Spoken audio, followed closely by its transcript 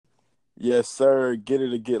Yes, sir. Get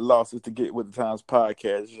it or get lost. It's the Get With the Times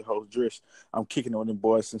podcast. It's your host, Drish. I'm kicking it with them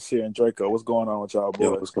boys, Sincere and Draco. What's going on with y'all,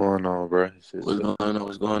 Yo, boys? what's going on, bro? What's going on?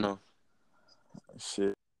 What's going on?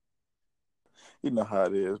 Shit. You know how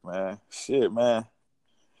it is, man. Shit, man.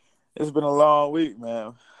 It's been a long week,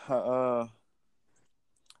 man.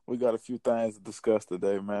 We got a few things to discuss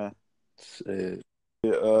today, man. Shit.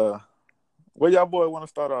 Yeah, where y'all boy want to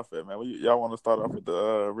start off at, man? Y'all want to start off with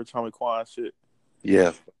the Rich Homie Quan shit?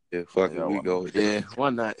 Yeah, fuck it. Y'all We wanna- go with that. Yeah,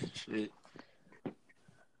 why not? Shit.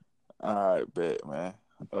 All right, bet, man.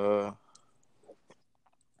 All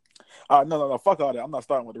right, no, fuck all that. I'm not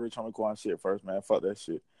starting with the Rich Homie Quan shit first, man. Fuck that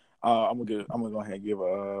shit. I'm gonna go ahead and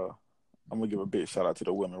give a big shout out to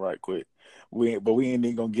the women right quick. We ain't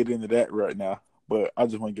even gonna get into that right now. But I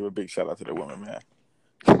just want to give a big shout out to the women, man.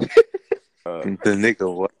 The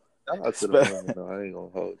nigga, what? Shout out to the women, though. I ain't gonna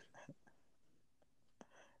hold you.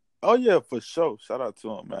 Oh yeah, for sure. Shout out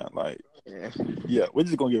to him, man. Like, yeah, we're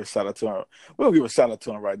just gonna give a shout out to him. We're gonna give a shout out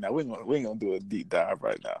to him right now. We ain't gonna do a deep dive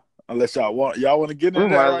right now, unless y'all want to get into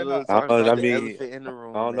that right now. Talk about I the mean, elephant in the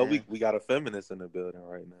room, I don't know. man. We got a feminist in the building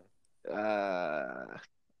right now.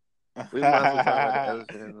 We might as well talk about the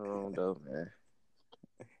elephant in the room, though, man.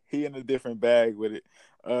 He in a different bag with it.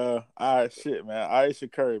 All right, shit, man.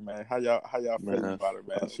 Aisha Curry, man. How y'all feeling Man, about her,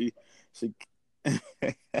 man? She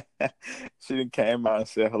she done came out and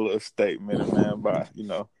said her little statement, man, about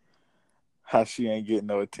how she ain't getting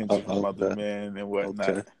no attention from other men and whatnot.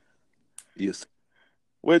 Okay. Yes.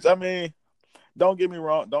 Which, I mean, don't get me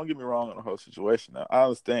wrong on the whole situation. Now, I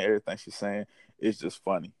understand everything she's saying. It's just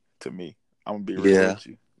funny to me. I'm gonna be real with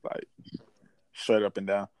you, like straight up and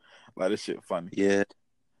down. Like, this shit funny. Yeah.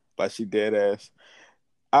 Like, she dead ass.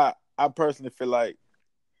 I personally feel like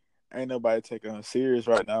ain't nobody taking her serious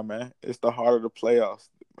right now, man. It's the heart of the playoffs.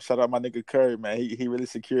 Shout out my nigga Curry, man. He really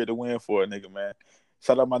secured the win for a nigga, man.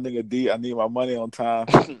 Shout out my nigga D. I need my money on time.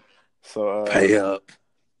 So pay up.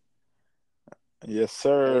 Yes,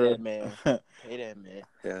 sir. Pay that man.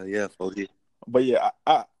 Hell yeah, Foggy. But yeah,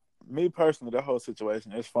 me personally, that whole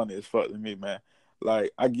situation is funny as fuck to me, man.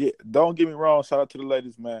 Like, don't get me wrong. Shout out to the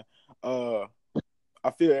ladies, man. I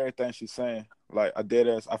feel everything she's saying. Like, I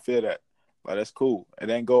feel that. Like, that's cool. It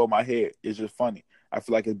ain't go in my head. It's just funny. I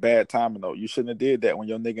feel like it's bad timing, though. You shouldn't have did that when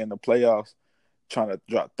your nigga in the playoffs trying to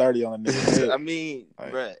drop 30 on a nigga's head. I mean,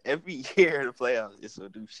 like, bruh, every year in the playoffs, it's some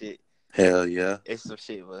new shit. Hell yeah. It's some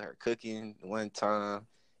shit with her cooking one time.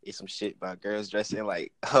 It's some shit about girls dressing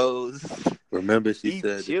like hoes. Remember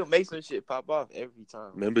said she'll make some shit pop off every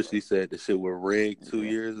time. Remember she said the shit was rigged 2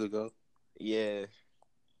 years ago? Yeah.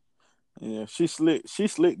 Yeah, she slick.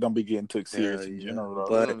 Don't be getting took serious in general, though.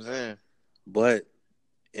 But, that's what I'm saying. But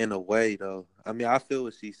in a way, though, I mean, I feel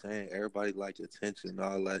what she's saying. Everybody like attention and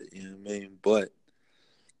all that, you know what I mean? But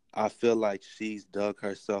I feel like she's dug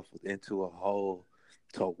herself into a hole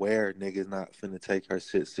to where niggas not finna take her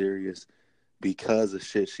shit serious because of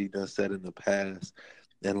shit she done said in the past.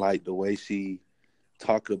 And like the way she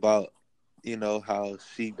talked about, how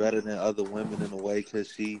she better than other women in a way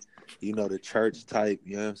because she, the church type,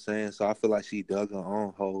 you know what I'm saying? So I feel like she dug her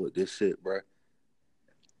own hole with this shit, bro.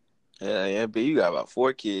 Yeah, but you got about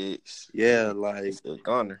 4 kids. Yeah, like it's a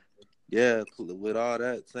goner. Yeah, with all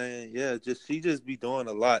that saying, yeah, she just be doing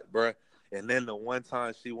a lot, bro. And then the one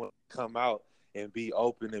time she want to come out and be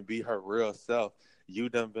open and be her real self, you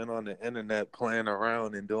done been on the internet playing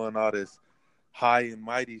around and doing all this high and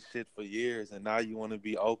mighty shit for years, and now you want to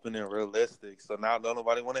be open and realistic. So now don't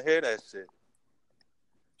nobody want to hear that shit.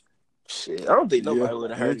 Shit, I don't think nobody would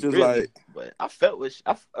have heard it really, but I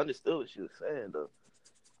understood what she was saying though.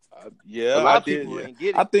 Yeah, a lot of people didn't get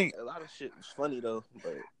it. I think a lot of shit was funny though,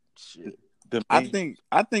 but shit. I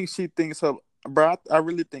think she thinks her, bro. I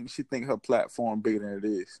really think she thinks her platform bigger than it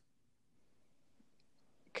is.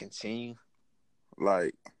 Continue,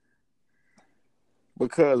 like,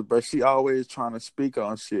 because, bro, she always trying to speak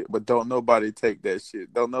on shit, but don't nobody take that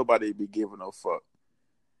shit. Don't nobody be giving no fuck.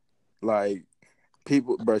 Like,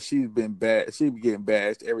 people, bro, she's been bad. She be getting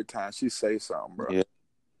bashed every time she say something, bro. Yeah.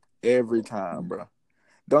 Every time, bro.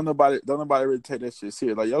 Don't nobody really take that shit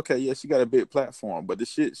serious. Like, okay, yeah, she got a big platform, but the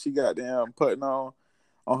shit she got damn putting on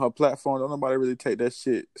her platform, don't nobody really take that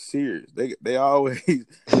shit serious. They always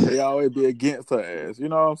be against her ass. You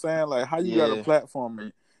know what I'm saying? Like, how you got a platform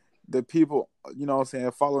and the people, you know what I'm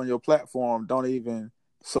saying, following your platform don't even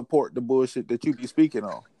support the bullshit that you be speaking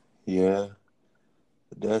on. Yeah,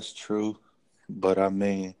 that's true. But I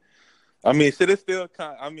mean, shit is still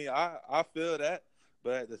I feel that.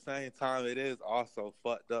 But at the same time, it is also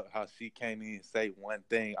fucked up how she can't even say one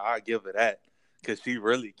thing. I give her that because she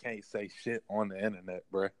really can't say shit on the internet,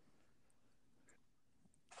 bro.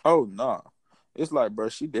 Oh, no. It's like, bro,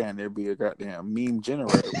 she damn near be a goddamn meme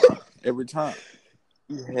generator, bro. Every time.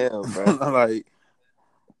 Hell, bro. Like,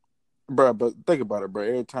 bro, but think about it, bro.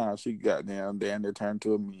 Every time she goddamn damn near turned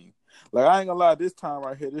to a meme. Like, I ain't gonna lie, this time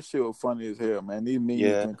right here, this shit was funny as hell, man. These memes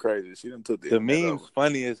Yeah. been crazy. She done took the The internet memes over.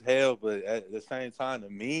 funny as hell, but at the same time, the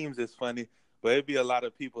memes is funny. But it'd be a lot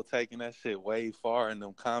of people taking that shit way far in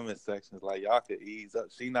them comment sections. Like, y'all could ease up.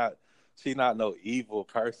 She not no evil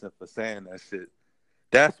person for saying that shit.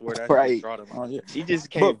 That's where that Right. shit brought him. Oh, yeah. She just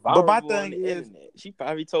came But my viral on thing the is- internet. She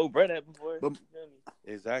probably told bro that before. But-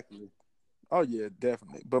 Exactly. Oh, yeah,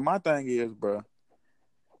 definitely. But my thing is, bro,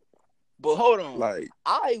 But hold on, like,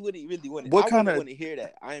 I wouldn't really want to. What I kinda- wouldn't want to hear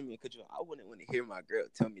that. I ain't mean cut you off. I wouldn't want to hear my girl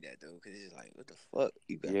tell me that though, because it's like, what the fuck,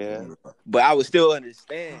 you got? Yeah. But I would still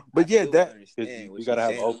understand. But I yeah, still that- understand what You gotta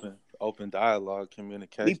she's have saying. open dialogue, Me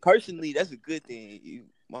communication. personally, that's a good thing. You,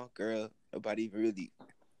 my girl, nobody even really.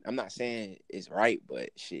 I'm not saying it's right, but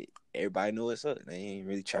shit, everybody know what's up. They ain't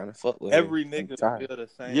really trying to fuck with Every her. nigga Sorry. feel the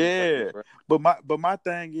same. Yeah. way, bro. but my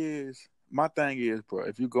thing is, bro,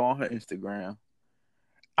 if you go on her Instagram,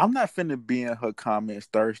 I'm not finna be in her comments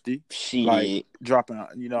thirsty, Shit. like dropping,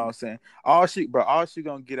 you know what I'm saying? All she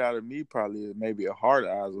gonna get out of me probably is maybe a heart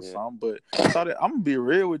eyes or Yeah. something. But I'm gonna be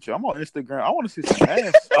real with you. I'm on Instagram. I want to see some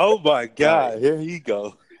ass. Oh my god, here he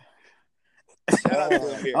go. Shout out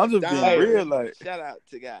to Amir. I'm just being Hey, real, like. Shout out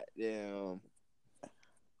to goddamn.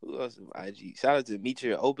 Who else is IG? Shout out to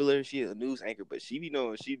Mitra Obeler. She a news anchor, but she be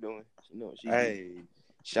knowing what she doing. She know what she doing. Hey,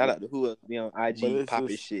 Shout out to who else be on But IG it's popping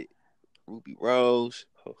just- shit. Ruby Rose,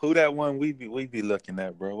 who that one we be looking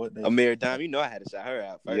at, bro? What they Amir Dime. You know I had to shout her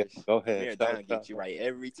out Yeah, first. go ahead. Amir Shout Dime get you right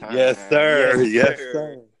every time. Yes, sir. Yes,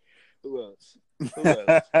 sir. Who else? Who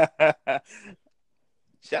else?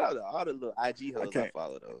 Shout out to all the little IG hoes I Okay.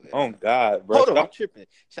 follow though. Man. Oh God, bro. Hold on, I'm tripping.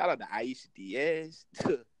 Shout out to Aisha Diaz.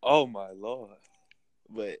 Oh my lord.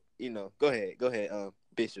 But you know, go ahead,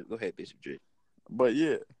 Bishop. Go ahead, Bishop Drake. But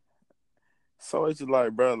yeah, so it's just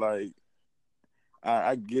like, bro, like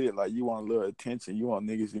I get it. Like you want a little attention, you want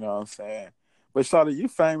niggas, you know what I'm saying? But Shawty, you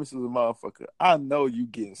famous as a motherfucker. I know you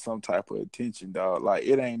getting some type of attention, dog. Like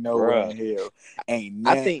it ain't nowhere in hell, ain't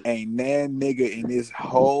I nan think- nigga in this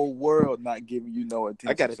whole world not giving you no attention.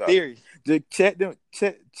 I got a Shawty. theory. Just check them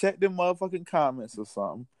motherfucking comments or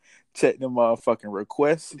something. Check them motherfucking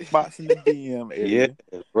request spots in the DM area.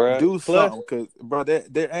 Yeah, bro. Do something, cause bro,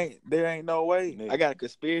 there ain't no way. I got a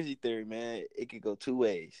conspiracy theory, man. It could go two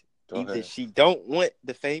ways. Go Either ahead. she don't want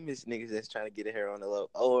the famous niggas that's trying to get at her on the low,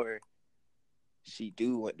 or she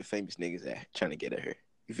do want the famous niggas that trying to get at her.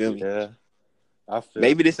 You feel me? Yeah, I feel.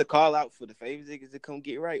 Maybe this a call out for the famous niggas to come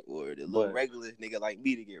get right, or the little But- regular nigga like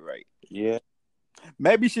me to get right. Yeah.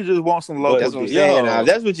 Maybe she just wants some local. That's what I'm dick. saying. Now, if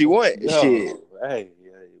that's what you want, Yo, shit. Hey,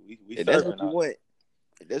 we If that's serving what you out. want,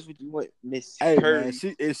 if that's what you want, Miss Hey Curry.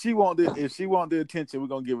 man, if she want the attention, we're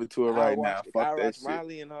gonna give it to her right now. Fuck that shit.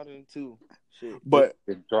 Riley and all them too. Shit. But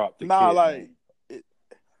Drop the nah, kid, like man. you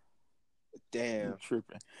Damn.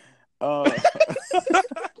 tripping.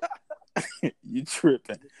 You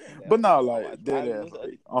tripping. But no, like dead ass,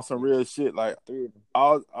 like, on some real shit. Like Three of them.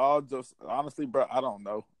 all just honestly, bro. I don't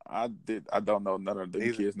know. I don't know none of the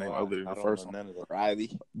Neither kids' do name I. other than I the don't first know one. none of them.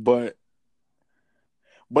 Riley. But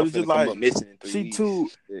I'm it's just finna come like up missing in 3 she weeks. too-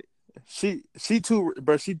 Shit. she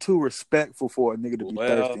too respectful for a nigga to be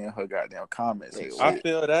Well, thirsty in her goddamn comments. And Nigga, shit. I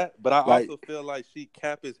feel that, but I Like- also feel like she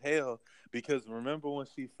cap as hell because remember when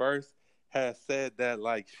she first had said that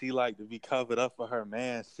like she liked to be covered up for her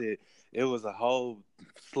man shit, it was a whole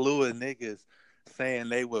slew of niggas saying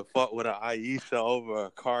they would fuck with a Aisha over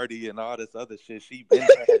a Cardi and all this other shit. She been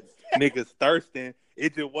had niggas thirsting.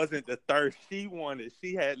 It just wasn't the thirst she wanted.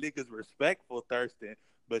 She had niggas respectful thirsting,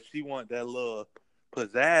 but she want that little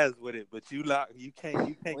pizzazz with it. But you can't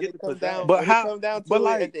When get it the come pizzazz. down, But when how- it come down to but it,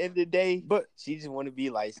 like- at the end of the day, But she just want to be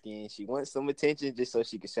light skinned. She wants some attention just so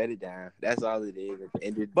she can shut it down. That's all it is. At the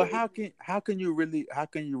end of the But day. how can you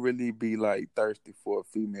really be like thirsty for a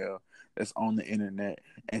female that's on the internet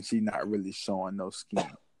and she not really showing no skin?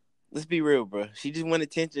 Let's be real, bro. She just want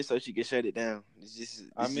attention so she can shut it down. It's just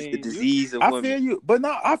the You- disease of I women. feel you, but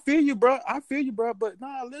no, I feel you, bro. But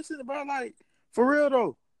nah, listen, bro. Like for real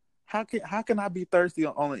though, how can I be thirsty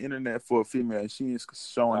on the internet for a female and she is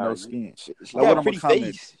showing Nah, no you- skin? She Like, got what a I'ma pretty comment?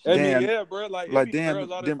 face. I mean, Damn. yeah, bro. Like, Like, it be damn,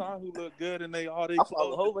 girls all the them- time who look good and they all they I follow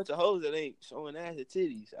a clothes. whole bunch of hoes that ain't showing ass and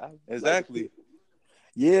titties. Exactly.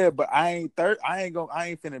 Yeah, but I ain't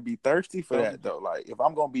finna be thirsty for that though. Like if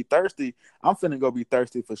I'm gonna be thirsty, I'm finna go be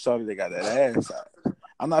thirsty for shorty that got that ass out.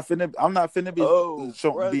 I'm not finna be Oh,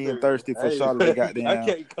 being brother. thirsty for Hey, shorty that got I down.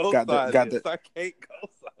 can't co-sign got this. the- I can't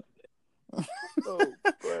co-sign. Oh,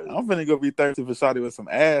 brother. I'm finna go be thirsty for shorty with some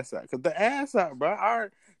ass out. Cause the ass out, bro.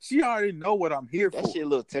 She already know what I'm here That for. shit a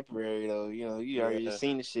little temporary though. You know, you already Yeah.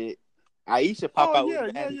 seen the shit. Aisha pop out with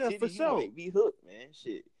Yeah, bad for titties, you sure. might be hooked, man.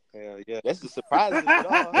 Shit. Hell yeah. That's the surprise of it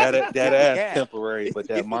all. That It's the ass gap. temporary, It's but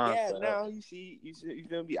the that gift of gab mindset. now. You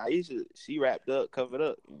feel me? Aisha, she wrapped up, covered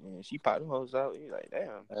up, and she popped them hoes out. You like,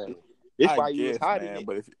 damn. Hey, This I why you was guess, hiding man, it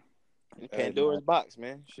but if in Hey, Pandora's man. box,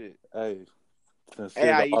 man. Shit. Hey, Hey,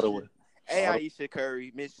 consider all Aisha. the way. Hey, all the- Aisha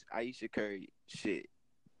Curry, Miss Aisha Curry. Shit.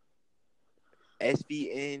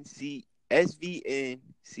 SVNCERE.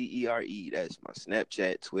 That's my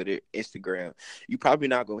Snapchat, Twitter, Instagram. You probably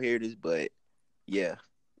not gonna hear this, but yeah.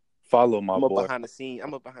 Follow my I'm a boy. behind the scenes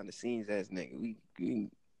ass nigga. We can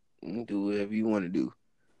do whatever you want to do.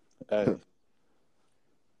 Hey.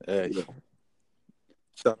 Yeah.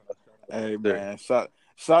 Shout out. hey man,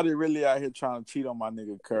 Shawty really out here trying to cheat on my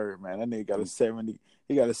nigga Curry, man. That nigga got a $70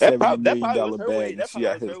 That million probably was her way. bag, and That she probably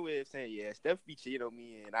out was here. her way of saying, yeah, Steph be cheating on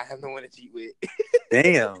me, and I have no one to cheat with.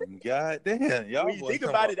 Damn, god damn. Y'all When you think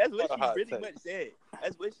about it, that's what she pretty much said.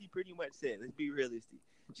 That's what she pretty much said. Let's be realistic.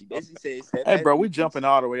 She basically said, Steph Hey, has bro, we groupies. jumping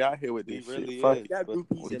all the way out here with We this really shit. Fuck is. it. Got groupies,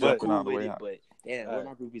 We and I'm jumping all cool the with way it, out. but damn, where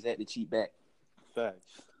my groupies at to cheat back?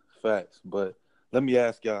 Facts. But let me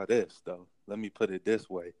ask y'all this though. Let me put it this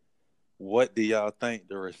way. What do y'all think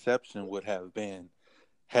the reception would have been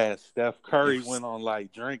had Steph Curry went on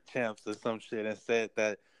like Drink Champs or some shit and said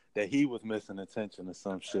that he was missing attention or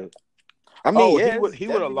some shit? I mean, he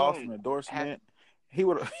would have lost an endorsement. He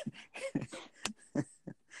would have.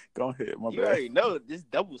 Go ahead, my You bad. already know this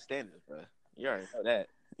double standard, bro. You already know that.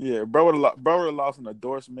 Yeah, bro would have lost an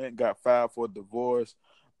endorsement, got filed for divorce.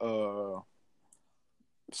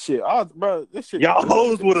 Shit, bro, this shit. Y'all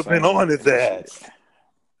hoes would have been on his shit. ass.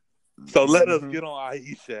 So let us get on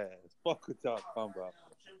Aisha ass. Fuck what y'all talking about.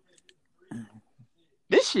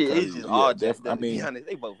 This shit is just all jacked up. To be mean, honest,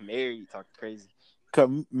 they both married, talking crazy. Cause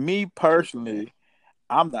me personally,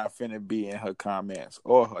 I'm not finna be in her comments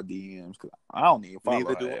or her DMs because I don't even follow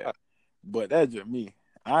Neither her. do I. But that's just me.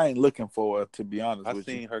 I ain't looking for her, to be honest with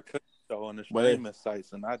you. I seen her cooking show on the streaming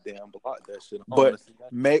sites, and I damn blocked that shit. But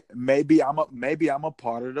maybe I'm a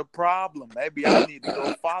part of the problem. Maybe I need to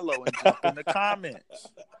go follow and jump in the comments.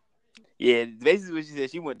 Yeah, basically what she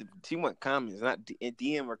said. She want comments, not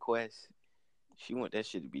DM requests. She want that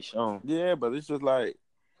shit to be shown. Yeah, but it's just like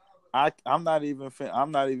I'm not even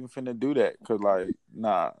finna do that because like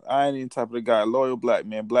nah, I ain't even type of the guy. Loyal black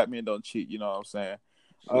men don't cheat. You know what I'm saying?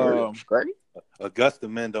 Great. Augusta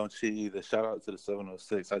men don't cheat either. Shout out to the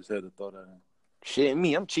 706. I just had to throw that in. Shit,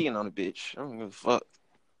 me, I'm cheating on a bitch. I don't give a fuck.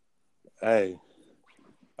 Hey,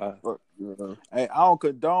 hey, I don't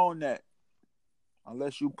condone that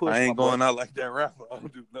unless you push. I ain't my going boy. out like that rapper. I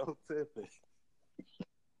don't do no tipping.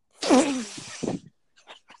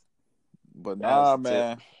 But nah,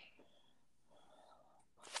 man.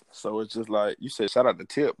 So it's just like you said. Shout out to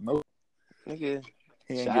Tip. No, Nigga.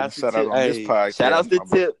 he ain't getting shout out on this Hey, podcast. Shout out to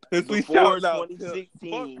Tip. We Before shout out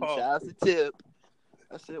 2016. Tip. Shout out to Tip.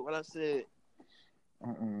 I said what I said.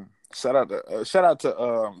 Shout out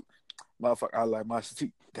to motherfucker. I like my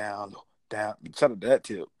seat down. Shout out to that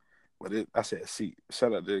Tip. But I said seat.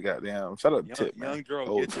 Shout out to the goddamn. Shout out to Tip, man. Young girl,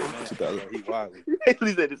 Old get your Tip. man. He wild. You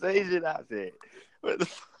basically said the same shit I said. What the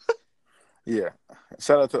fuck? Yeah.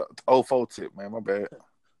 Shout out to 04 Tip, man. My bad.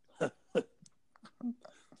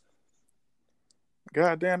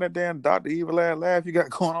 God damn, that damn Dr. Evil ass laugh you got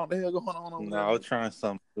going on there, going on over there. I was trying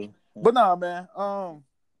something. But nah, man.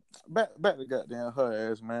 Back to goddamn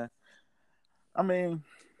her ass, man. I mean,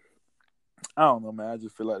 I don't know, man. I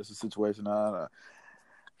just feel like it's a situation. I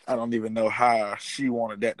don't even know how she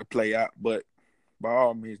wanted that to play out, but by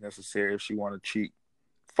all means necessary, if she want to cheat,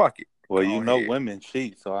 fuck it. Well, you know women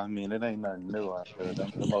cheat, so I mean, it ain't nothing new out there.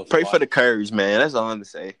 Pray for the Currys, man. That's all I'm gonna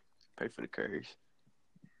say. Pray for the Currys.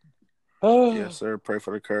 Yes, sir. Pray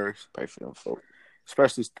for the Currys. Pray for them folks.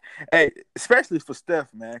 Especially for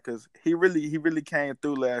Steph, man, because he really came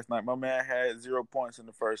through last night. My man had 0 points in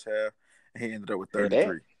the first half, and he ended up with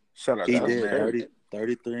 33. Shout out to him, man.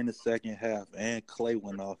 33 in the second half, and Clay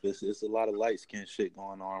went off. It's a lot of light skin shit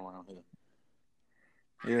going on around here.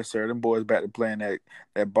 Yes, sir. Them boys back to playing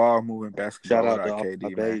that ball moving basketball. Shout out to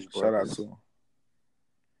KD, man. Shout out to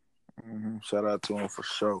him. Shout out to him for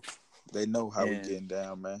sure. They know how we getting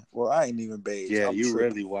down, man. Well, I ain't even beige. Yeah, I'm you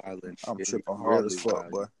tripping. really wildin'. I'm tripping hard as fuck,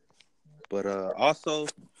 boy. But also,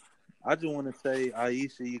 I just want to say,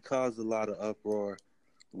 Aisha, you caused a lot of uproar.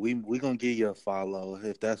 We gonna give you a follow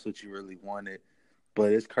if that's what you really wanted.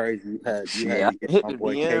 But it's crazy. You had to get my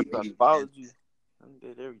boy KD. I followed you. I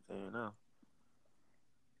did everything now.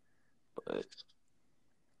 But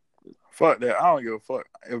fuck that. I don't give a fuck.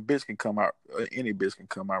 If a bitch can come out, any bitch can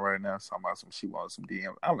come out right now. Talking about she wants some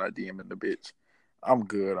DM. I'm not DMing the bitch. I'm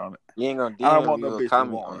good on it. You ain't gonna I don't DM want me no or bitch to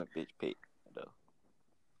comment want on it. a bitch pic though.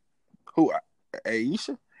 Who?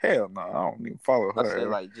 Aisha? Hell no, I don't even follow I her. said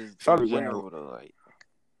like just Shawty in wearing. general though, like.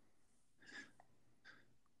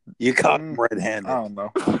 You caught him I red-handed. don't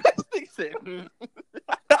know. He said,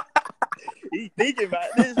 he thinking about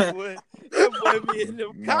this boy. That boy be in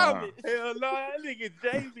them Nah. comments. Hell no, that nigga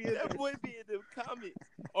Jay be in that boy be in them comments.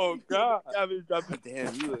 Oh God, I been dropping.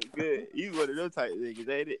 Damn, you look good. You one of those type niggas,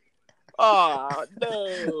 ain't it? Oh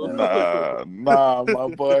no. Nah, my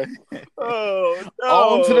boy. Oh no.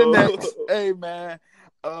 On to the next. Hey man,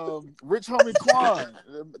 Rich Homie Quan.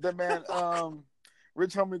 The man,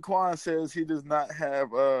 Rich Homie Quan says he does not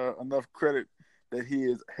have enough credit that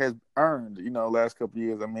he has earned. Last couple of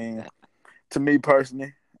years. I mean, to me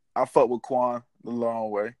personally, I fuck with Quan the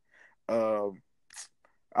long way. I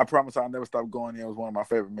promise I'll never stop going in. It was one of my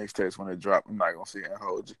favorite mixtapes when it dropped. I'm not gonna sit here and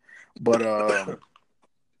hold you, but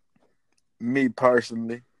me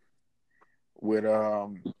personally, with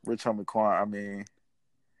Rich Homie Quan, I mean,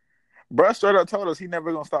 bruh straight up told us he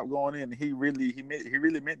never gonna stop going in. He really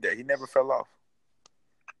meant that. He never fell off.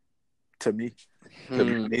 To me,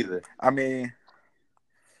 neither. I mean,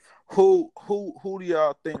 who do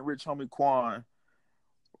y'all think Rich Homie Quan?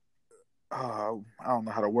 I don't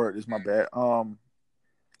know how to word this. My bad. Who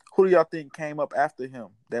do y'all think came up after him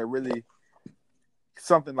that really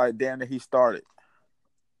something like damn that he started?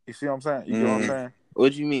 You see what I'm saying? You get what I'm saying?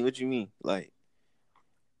 What you mean? Like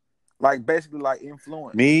basically like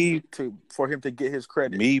influence for him to get his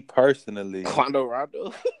credit. Me personally, Quando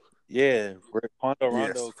Rondo. yeah, Quando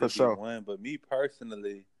Rondo Yes, could be sure. one, but me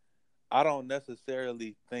personally, I don't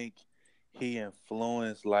necessarily think he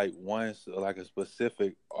influenced like a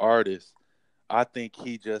specific artist. I think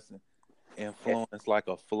he just influenced like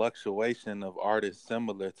a fluctuation of artists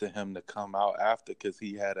similar to him to come out after, because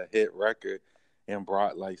he had a hit record and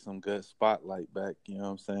brought like some good spotlight back. You know what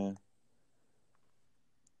I'm saying?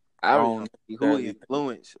 I don't know who he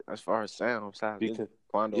influenced as far as sound. Because,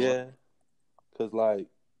 Quando. yeah, because like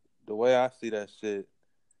the way I see that shit,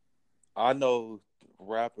 I know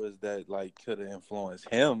rappers that like could have influenced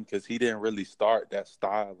him because he didn't really start that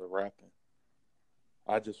style of rapping.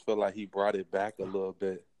 I just feel like he brought it back a little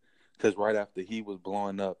bit, because right after he was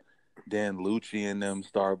blowing up, then Lucci and them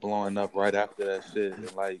started blowing up right after that shit,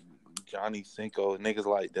 and like Johnny Cinco, niggas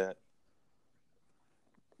like that.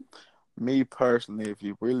 Me personally, if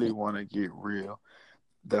you really want to get real,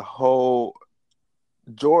 the whole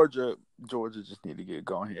Georgia just need to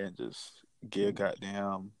go ahead and just get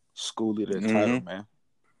goddamn Schoolie that title, man.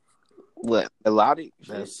 What, melodic?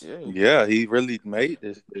 Yeah, he really made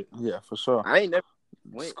this shit. Yeah, for sure. I ain't never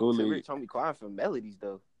went Schoolie. to Rich Homie Quan for melodies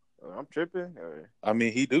though. I'm tripping. I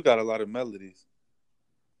mean, he do got a lot of melodies.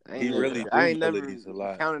 I ain't never a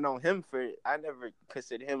lot. counted on him for it. I never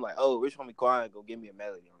considered him like, oh, Rich Homie Quan, go give me a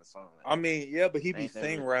melody on the song. I mean, yeah, but he be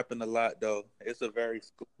sing rapping a lot though. It's a very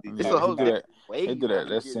Schoolie. It's a whole different way. He do that.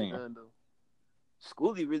 That's singing.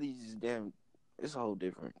 Schoolie really just damn. It's a whole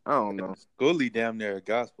different. I don't know. Schoolie damn near a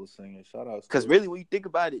gospel singer. Shout out. Because really, when you think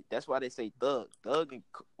about it, that's why they say Thug and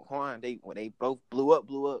Quan. When they both blew up.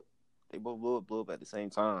 They both blew up at the same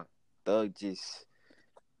time. Thug just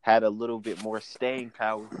had a little bit more staying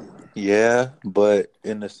power. Yeah, but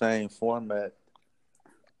in the same format.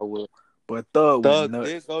 But Thug went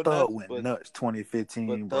nuts. Thug went nuts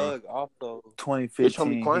 2015, but Thug also 2015. Rich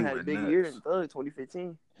Homie Quan had a big year in Thug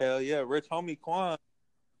 2015. Hell yeah, Rich Homie Quan.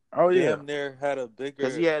 Oh yeah, damn near had a bigger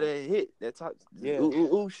because he had a hit that talk. Yeah,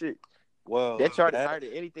 ooh shit. Well, that charted higher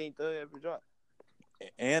than anything Thug ever dropped.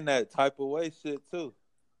 And that Type of Way shit too.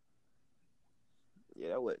 Yeah,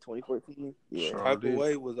 that was 2014. Yeah, sure Type did. of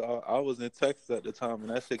Way was. I was in Texas at the time, and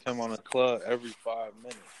that shit came on the club every 5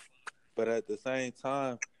 minutes. But at the same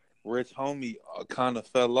time, Rich Homie kind of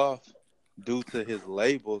fell off due to his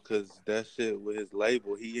label, because that shit with his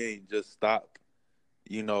label, he ain't just stopped.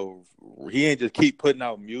 You know, he ain't just keep putting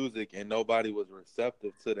out music and nobody was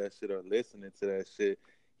receptive to that shit or listening to that shit.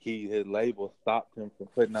 His label stopped him from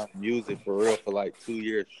putting out music for real for like 2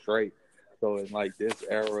 years straight. So in like this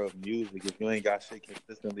era of music, if you ain't got shit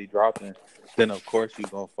consistently dropping, then of course you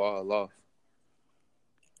gonna fall off.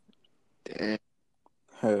 Damn.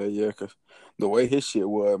 Hell yeah, because the way his shit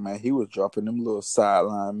was, man, he was dropping them little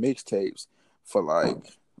sideline mixtapes for like,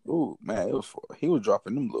 ooh, man, he was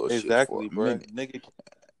dropping them little shit for a minute. Nigga.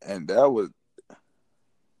 And that was...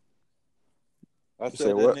 I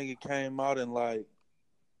said that nigga came out in like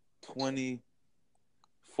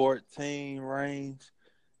 2014 range,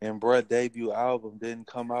 and bruh debut album didn't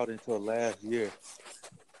come out until last year.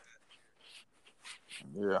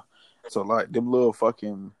 Yeah. So like them little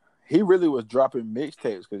fucking... He really was dropping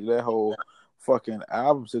mixtapes because that whole fucking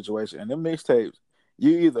album situation. And them mixtapes,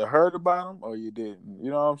 you either heard about him or you didn't. You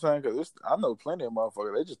know what I'm saying? Because I know plenty of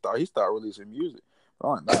motherfuckers. They just thought he started releasing music. I'm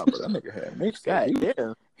like, nah, but that nigga had mixtape. God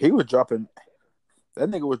damn. He was dropping. That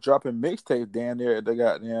nigga was dropping mixtapes down there at the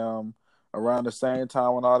goddamn around the same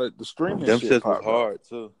time when all the streaming Them shit shits was popped hard off.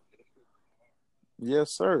 too. Yes,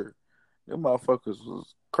 sir. Them motherfuckers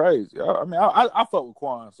was crazy. I mean, I fuck with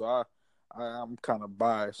Quan, so I'm kind of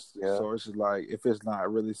biased. Yeah. So it's just like if it's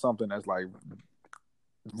not really something that's like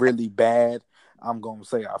really bad, I'm gonna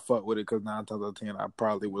say I fuck with it because 9 times out of 10 I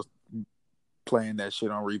probably was playing that shit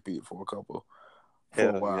on repeat for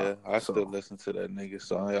a while. Yeah, I still listen to that nigga,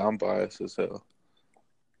 so I'm biased as hell.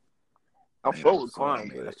 I'm full with Quan, I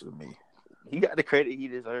mean, but that's just me. he got the credit he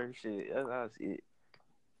deserves. Shit, that's how I see it.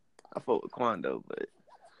 I fuck with Quan though, but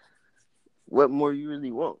what more you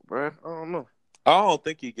really want, bro? I don't know. I don't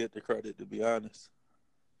think he get the credit, to be honest.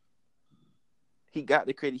 He got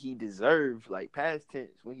the credit he deserves, like past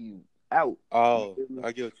tense when he out. Oh,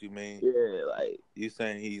 I get what you mean. Yeah, like you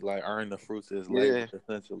saying he like earned the fruits of his labor,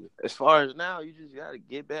 essentially. As far as now, you just gotta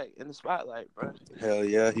get back in the spotlight, bro. Hell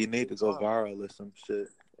yeah, he need to go viral or some shit.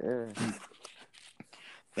 Yeah.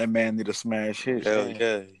 That man need to smash hits. Hell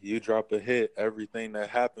yeah, you drop a hit, everything that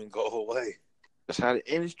happened go away. That's how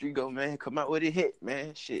the industry go, man. Come out with a hit,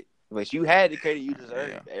 man. Shit. But you had the credit you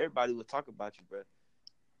deserved. Yeah. Everybody was talking about you, bro.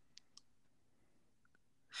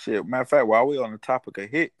 Shit, matter of fact, while we on the topic of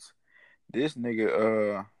hits, this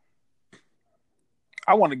nigga,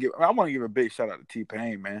 I want to give a big shout out to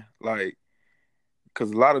T-Pain, man. Like,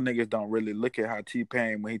 cause a lot of niggas don't really look at how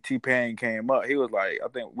T-Pain, when T-Pain came up, he was like, I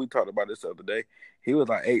think we talked about this the other day. He was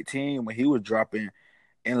like 18 when he was dropping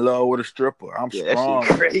In Love with a Stripper. I'm strong. That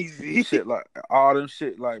shit crazy. Shit, like all them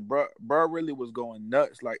shit, like bro really was going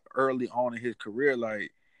nuts, like early on in his career,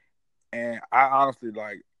 like. And I honestly,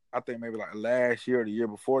 like, I think maybe like last year or the year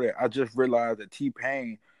before that, I just realized that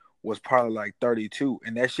T-Pain was probably like 32,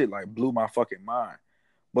 and that shit like blew my fucking mind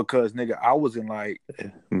because nigga, I was in like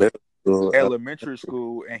elementary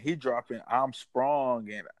school, and he dropping I'm Sprung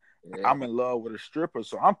and I'm in love with a stripper.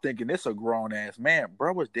 So I'm thinking it's a grown ass man.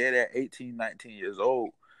 Bro was dead at 18, 19 years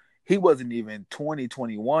old. He wasn't even 20,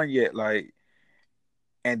 21 yet. Like,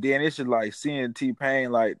 and then it's just like seeing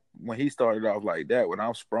T-Pain, like when he started off like that, when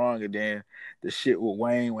I'm Sprung, and then the shit with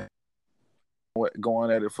Wayne,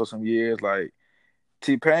 going at it for some years. Like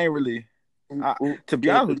T-Pain really, to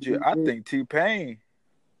be honest with you, I think T-Pain,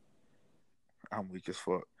 I'm weak as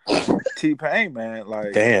fuck. T-Pain, man,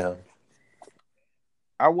 like, damn.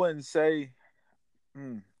 I wouldn't say,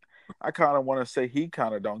 I kind of want to say he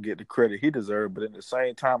kind of don't get the credit he deserves, but at the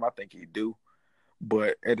same time, I think he do.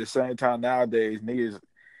 But at the same time, nowadays, niggas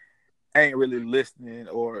ain't really listening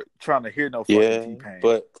or trying to hear no fucking T-Pain.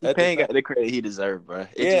 But T-Pain got the credit he deserves, bro.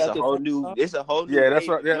 It's just a whole new. It's a whole new. Yeah, that's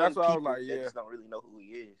right. Yeah, that's what I was like. Yeah, just don't really know who he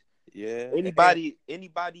is. Yeah.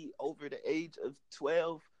 Anybody over the age of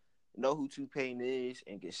 12 know who T-Pain is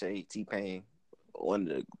and can say T-Pain one of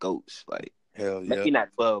the GOATs. Like, hell yeah. Maybe not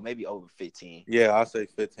 12, maybe over 15. Yeah, I'll say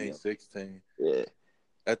 15, 16. Yeah.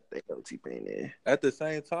 They know T-Pain is. At the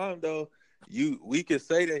same time, though, you could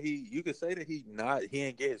say that he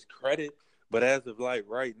ain't get his credit, but as of like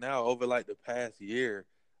right now, over like the past year,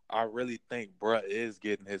 I really think bruh is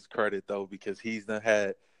getting his credit though, because he's done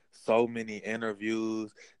had so many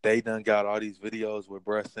interviews. They done got all these videos with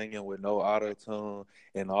bruh singing with no auto-tune,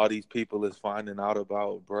 and all these people is finding out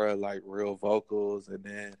about bruh like real vocals, and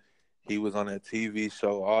then he was on that TV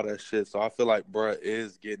show, all that shit. So I feel like bruh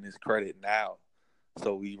is getting his credit now.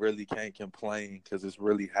 So we really can't complain because it's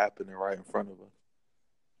really happening right in front of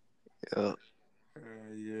us.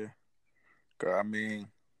 Yeah. I mean,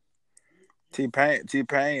 T-Pain,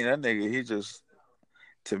 that nigga, he just,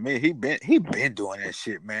 to me, he been doing that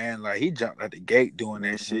shit, man. Like, he jumped out the gate doing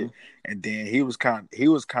that shit, and then he was kind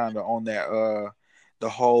of on that the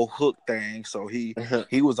whole hook thing. So he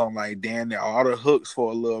was on like damn near all the hooks for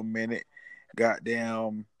a little minute.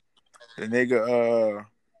 Goddamn, the nigga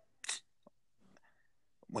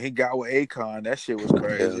when he got with Akon, that shit was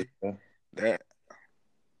crazy. Yeah.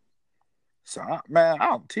 So man,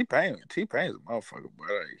 T-Pain is a motherfucker, but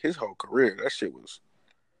like, his whole career, that shit was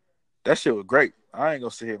great. I ain't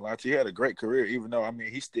gonna sit here and lie to you. He had a great career, even though, I mean,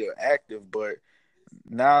 he's still active, but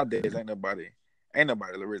nowadays ain't nobody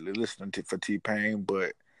really listening for T-Pain.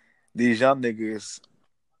 But these young niggas,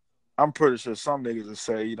 I'm pretty sure some niggas will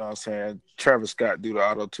say, you know what I'm saying, Travis Scott do the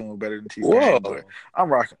auto-tune better than T-Pain, but I'm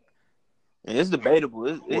rocking. It's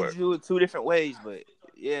debatable. It's two different ways, but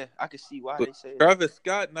yeah, I can see why they say Travis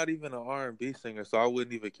Scott not even an R&B singer, so I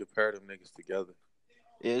wouldn't even compare them niggas together.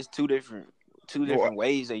 Yeah, it's two different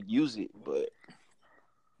ways they use it, but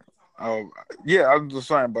Oh, yeah, I'm just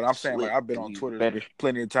saying, but I'm saying like Slick. I've been The on music Twitter better.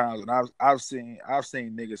 plenty of times, and I've seen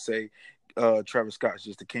niggas say Travis Scott's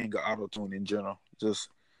just the king of auto tune in general, just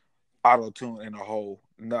auto tune in a whole,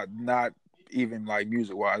 not even like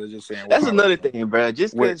music wise. They're just saying That's another auto-tune. thing, bro.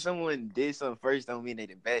 Just because Which someone did something first don't mean they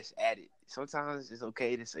the best at it. Sometimes it's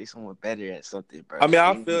okay to say someone better at something, bro. I mean,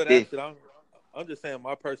 I Even feel if that shit. I'm just saying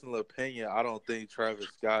my personal opinion. I don't think Travis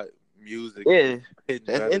Scott music yeah. hitting At the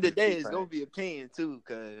better end than of the day, it's T-Pain. gonna be opinion too,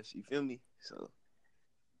 cause you feel me. So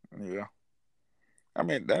yeah, I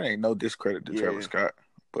mean that ain't no discredit to yeah. Travis Scott,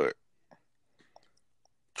 but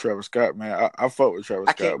Travis Scott, man, I fuck with Travis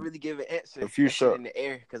I Scott. can't really give an answer. A few That shit shots in the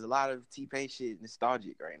air, cause a lot of T-Pain shit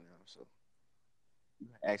nostalgic right now. So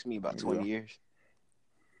ask me about 20 years.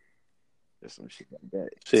 There's some shit like that.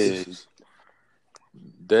 Shit,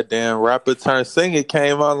 that damn rapper turned singer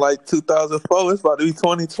came out like 2004. It's about to be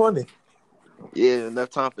 2020. Yeah, enough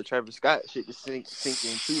time for Travis Scott shit to sink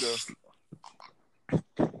in too,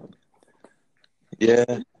 though.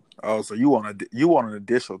 Yeah, Oh, so you want an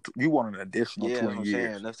additional Yeah, 20 I'm years?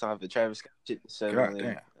 saying enough time for Travis Scott shit to settle God in.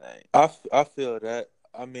 damn. Like, I feel that.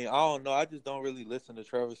 I mean, I don't know. I just don't really listen to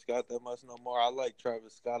Travis Scott that much no more. I like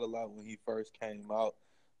Travis Scott a lot when he first came out,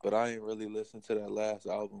 but I ain't really listened to that last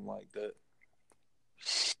album like that.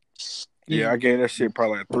 Yeah, I gave that shit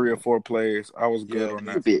probably like 3 or 4 plays. I was good Yeah, on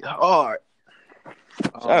it's a that. bit hard. I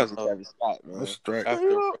Shout out don't to know. Travis Scott, man. That's straight. After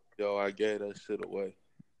Radio, I gave that shit away.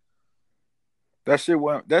 That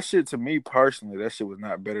shit to me personally, that shit was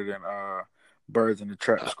not better than Birds in the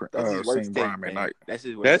Trap That's his worst sing tape, Brian man. McKnight. That's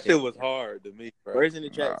his worst That tape. shit was hard to me, bro. Birds in the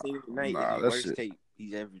Trap Singing at Night is that his worst shit- tape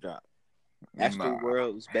he's ever dropped. Astro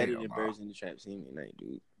World was better than Birds in the Trap Singing at Night,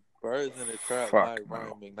 dude. Birds in the Trap Fuck by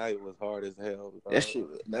no. Brian McKnight was hard as hell. Bro. That shit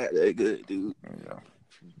was not that good, dude. Yeah.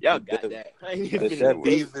 Y'all got that. I ain't even in a That debate.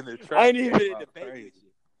 Bees in the Trap. I ain't even in came a out debate crazy. with you.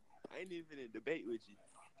 I ain't even in a debate with you.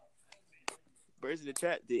 Birds in the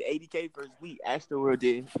Trap did 80K first week. Astro World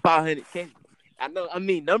did 500K. I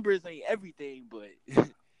mean, numbers ain't everything, but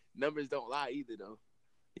numbers don't lie either, though.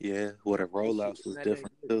 Yeah, well, the rollouts was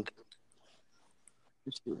different too.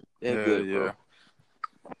 Yeah.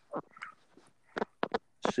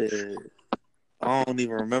 Shit, I don't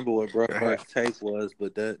even remember what bro first take was,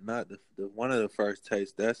 but that not the one of the first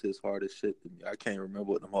takes. That's his hardest shit to me. I can't remember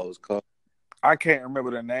what the hoes called. I can't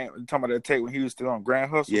remember the name. You talking about that tape when he was still on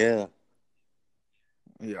Grand Hustle? Yeah,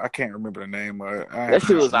 I can't remember the name of it. I That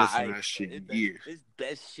shit was listened to alright. that shit in years. It's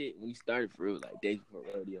best shit when you started for real, like Days Before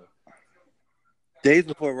Rodeo. Days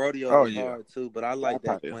Before Rodeo Oh, was yeah. hard too, but I like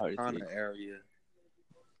that probably the hardest Quintana take. area.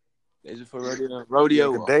 Days Before Rodeo.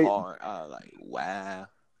 Rodeo Yeah, was they- hard. I was like, wow.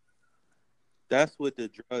 That's with the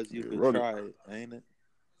drugs you Yeah, could Rodeo. try, it, ain't it?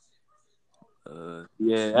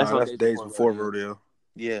 Yeah, Nah, on that's Days Before Rodeo.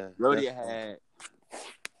 Yeah, Rodeo that's- had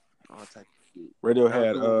all type of shit. Radio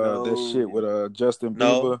had No. that shit with Justin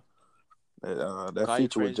No. Bieber. That Call Your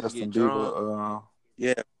feature with Friends to Justin Get Drunk. Bieber.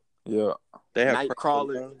 yeah. Yeah. They had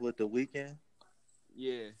Nightcrawler. with the Weeknd.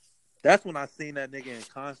 Yeah. That's when I seen that nigga in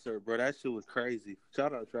concert, bro. That shit was crazy.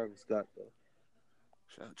 Shout out Travis Scott though.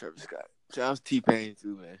 Shout out Travis Scott. Shout out to T-Pain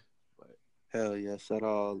too, man. Hell yeah, shout out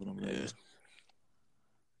all of them. Yeah. niggas.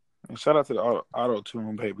 And shout out to the auto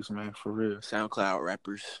tune babies, man, for real. SoundCloud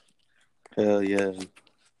rappers. Hell yeah.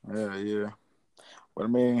 Yeah. But I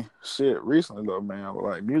mean, shit, recently though, man,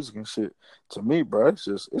 like music and shit, to me, bro, it's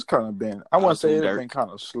kind of been, I wouldn't say it's Auto-tune been kind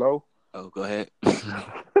of slow. Oh, go ahead.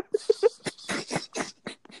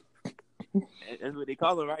 That's what they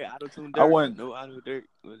call it, right? Auto-tune Dirt. I wouldn't- No auto dirt.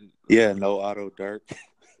 Yeah, no auto dirt.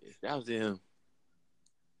 That was him.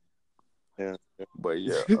 Yeah. But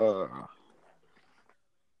yeah,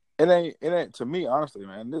 it ain't to me, honestly,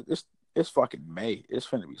 man. It's fucking May. It's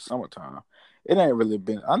finna be summertime. It ain't really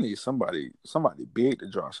been. I need somebody big to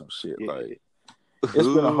draw some shit. Yeah. Like it's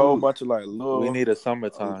been a whole bunch of like little. We need a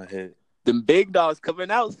summertime hit. Them big dogs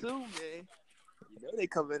coming out soon, man. You know they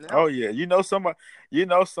coming out. Oh yeah,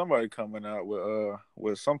 somebody coming out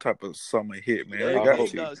with some type of summer hit, man. Yeah, They the got big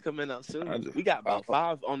to. dogs coming out soon. just- We got about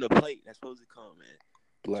 5 on the plate that's supposed to come, man.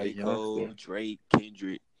 Like J. Cole, youngster. Drake,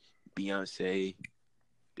 Kendrick, Beyonce.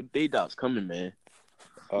 The big dogs coming, man.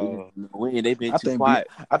 They've been too quiet.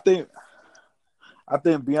 I think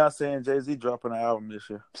Beyonce and Jay-Z dropping an album this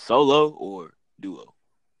year. Solo or duo?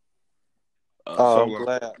 Oh, I'm Solo.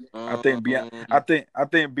 glad. I think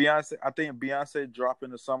Beyonce drop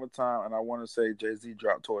in the summertime, and I want to say Jay-Z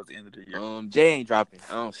drop towards the end of the year. Jay ain't dropping.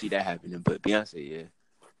 I don't see that happening, but Beyonce, yeah.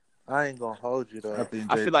 I ain't gonna hold you though.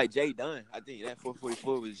 I feel like Jay done. I think that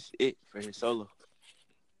 444 was it for his solo.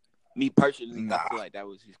 Me personally, Nah. I feel like that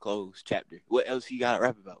was his closed chapter. What else he got to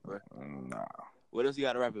rap about, bro? Nah. What else you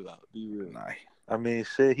got to rap about? Be real. Nah. I mean,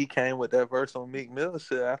 shit, he came with that verse on Meek Mill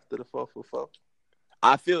shit after the 444.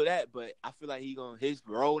 I feel that, but I feel like his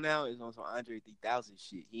role now is on some Andre 3000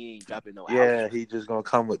 shit. He ain't dropping no Yeah, album. he just gonna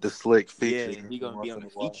come with the slick feature. Yeah, he gonna be on the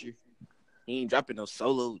once in a while. feature. He ain't dropping no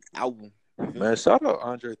solo album. Man, shout out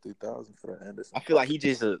Andre 3000 for the Anderson. I feel like he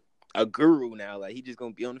just a guru now. Like he just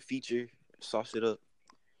gonna be on the feature, sauce it up.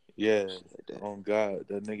 Yeah, Like that. oh God,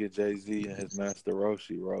 that nigga Jay-Z and his master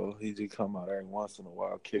Roshi, bro. He just come out every once in a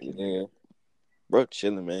while kicking Yeah. Bro,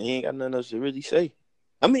 chilling, man. He ain't got nothing else to really say.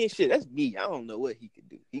 I mean, shit, that's me. I don't know what he could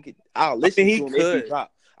do. I'll listen to him if he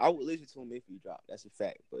drop. I would listen to him if he drop. That's a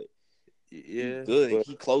fact. But Yeah, he's good. but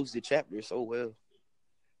He closed the chapter so well.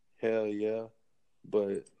 hell yeah.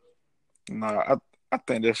 But Nah, I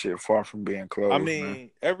think that shit far from being closed. I man.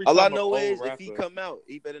 mean, every All I time know an is old if he rapper, come out,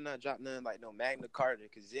 he better not drop nothing like no Magna Carta,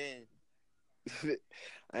 because then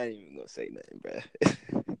I ain't even gonna say nothing,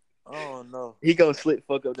 bro. I don't know. He gonna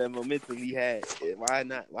fuck up that momentum he had. Why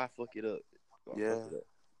not? Why fuck it up? Yeah.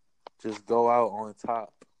 Just go out on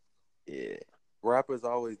top. Yeah. Rappers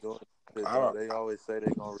always doing it. I don't- They always say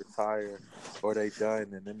they gonna retire or they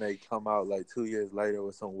done, and then they come out like 2 years later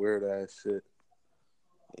with some weird ass shit.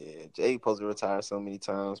 Yeah, Jay supposed to retire so many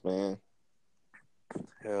times, man.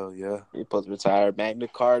 Hell yeah. He's supposed to retire Magna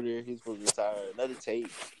Carta. He's supposed to retire another tape.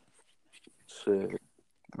 Shit.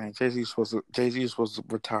 Man, Jay-Z was supposed to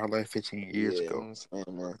retire like 15 years ago. I'm saying,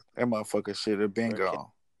 man. That motherfucker should have been Okay. gone.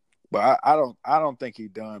 But I don't think he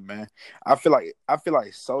done, man. I feel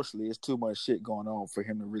like socially it's too much shit going on for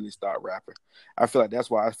him to really start rapping. I feel like that's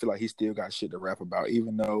why I feel like he still got shit to rap about,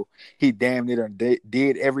 even though he damn near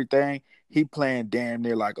did everything. He playing damn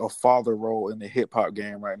near like a father role in the hip hop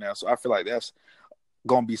game right now. So I feel like that's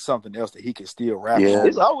gonna be something else that he can still rap Yeah. on.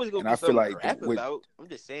 It's always gonna And be I feel something to like rap with- about. I'm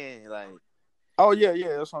just saying, like, Oh yeah,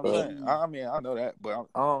 that's what I'm But- saying. I mean, I know that, but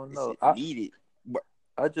I don't know. it's needed.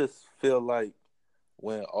 I just feel like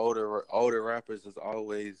when older rappers is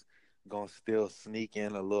always gonna still sneak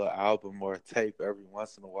in a little album or a tape every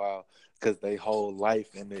once in a while because they whole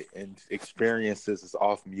life and experiences is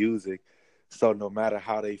off music. So no matter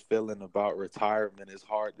how they feeling about retirement, it's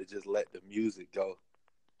hard to just let the music go.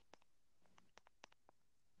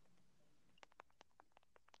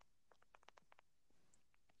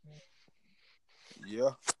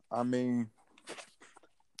 yeah, I mean,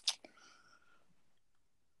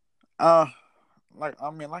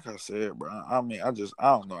 like I said, bro. I mean, I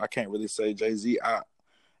don't know. I can't really say Jay-Z out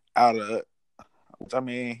of it. I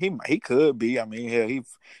mean, he could be. I mean, hell, he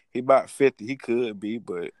about 50. He could be,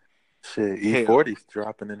 but Shit, E40's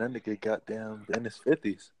dropping and that nigga goddamn in his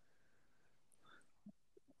 50s.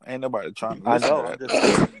 ain't nobody trying to I listen know. to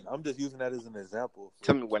that. I'm just using that as an example.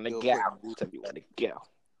 Tell me when to Still go. putting music Tell me when to go.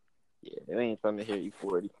 Yeah, they ain't trying to hear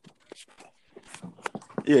E40.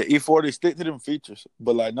 Yeah, E40 stick to them features,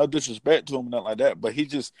 but like no disrespect to him, nothing like that. But he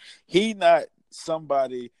not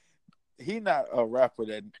a rapper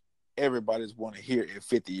that everybody's want to hear at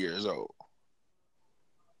 50 years old.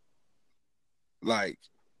 Like,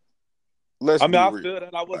 let's I mean, be I real. feel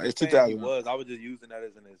that. I wasn't It's saying 2000. he was. I was just using that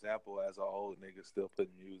as an example as an old nigga still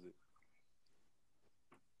putting music.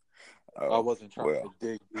 I wasn't trying to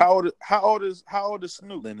dig. How old is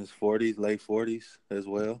Snoop? In his 40s, late 40s as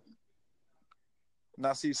well.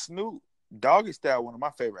 Now see, Snoop, Doggy Style, one of my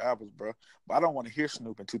favorite albums, bro. But I don't want to hear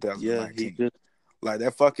Snoop in 2019. Like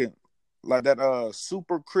that fucking, like that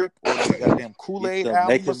Super Crip or that goddamn Kool-Aid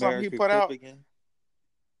album or something he put out. Again.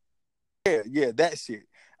 Yeah, that shit.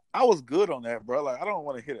 I was good on that, bro. Like I don't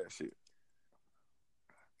want to hear that shit.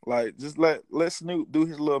 Like just let Snoop do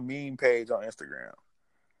his little meme page on Instagram,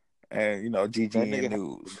 and GGN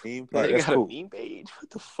News. Like, that's got cool. a meme page. What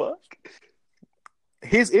the fuck?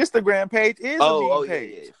 His Instagram page is a meme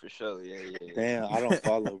page. Yeah, for sure. Yeah. Damn, I don't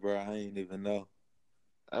follow, bro. I ain't even know.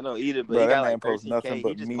 I know either, but Bro, he that got man like posts 13K. nothing but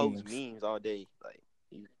He just posts memes. memes all day. Like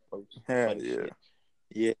he posts Hell funny yeah. shit.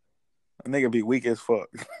 Yeah, A nigga be weak as fuck.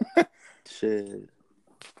 shit.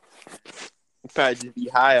 He probably just be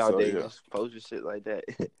high all So, day, yeah. just posting shit like that.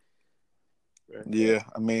 Yeah,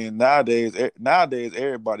 I mean nowadays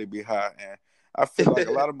everybody be high, and I feel like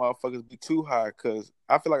a lot of motherfuckers be too high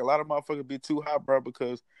bro.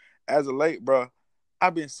 Because as of late, bro,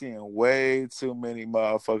 I've been seeing way too many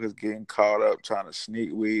motherfuckers getting caught up trying to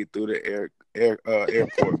sneak weed through the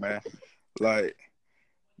airport, man. Like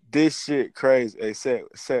this shit crazy. Hey, say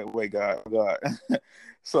wait, God.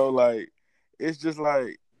 So like, it's just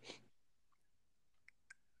like.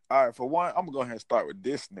 All right, for one, I'm gonna go ahead and start with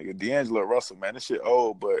this nigga, D'Angelo Russell, man. This shit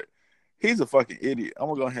old, but he's a fucking idiot. I'm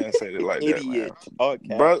gonna go ahead and say it like Idiot. that,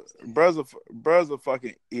 man. Bro's a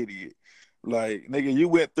fucking idiot. Like, nigga, he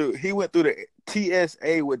went through the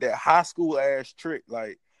TSA with that high school ass trick.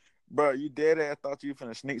 Like, bro, you dead ass thought you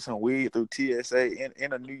finna sneak some weed through TSA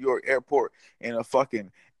in a New York airport in a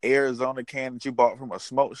fucking Arizona can that you bought from a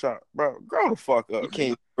smoke shop, bro. Grow the fuck up. You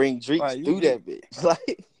can't bring drinks like, through that bitch.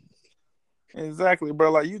 Like, exactly,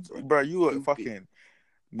 bro. Like you a Stupid. fucking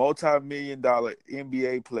multi-million-dollar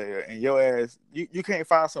NBA player, and your ass, you can't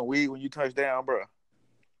find some weed when you touch down, bro.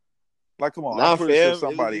 Like, come on, nah, I'm pretty fam, sure it was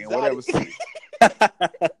somebody in whatever exotic.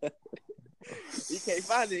 city. You can't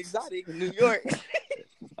find the exotic in New York.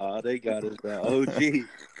 Oh, they got us that OG.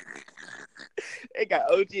 They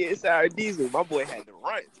got OG and Sour Diesel. My boy had the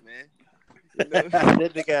runts, man. You know?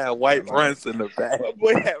 That nigga had white runs in the back. My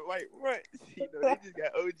boy had white runts. You know, they just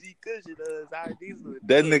got OG Cushion, Sour Diesel.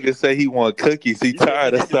 That nigga say he want cookies. He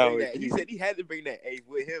tired of sour. He said he had to bring that A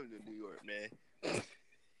with him to New York, man.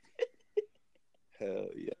 Hell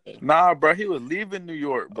yeah. Nah, bro, he was leaving New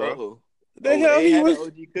York, bro. Oh. The hell they he had was? the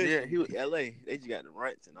OG Cushion. Yeah, he was. LA. They just got the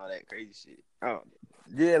runts and all that crazy shit. Oh.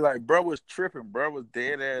 Yeah, like, bro was tripping. Bro was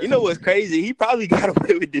dead ass. You know what's crazy? He probably got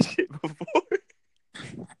away with this shit before.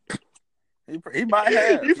 He might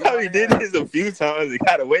have. He probably did this a few times and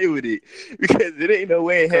got away with it because it ain't no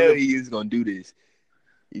way in hell he is gonna do this.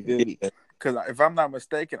 You feel me? Because if I'm not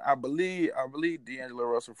mistaken, I believe D'Angelo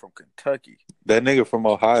Russell from Kentucky. That nigga from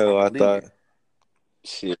Ohio, I thought.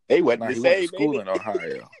 Shit, they wasn't the He same. went to school in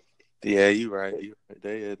Ohio. Yeah, you right.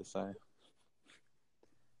 They are the same.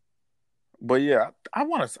 But yeah, I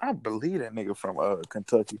believe that nigga from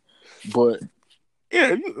Kentucky. But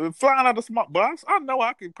yeah, you flying out of smart, but I know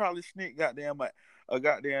I could probably sneak a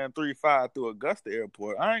goddamn 3-5 through Augusta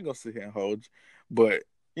Airport. I ain't gonna sit here and hold you, but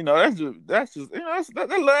you know that's just you know that's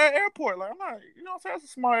little airport. Like I'm not, you know what I'm saying, that's a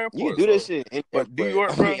small airport. You can do that shit in but New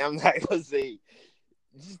York, I mean, I'm not gonna say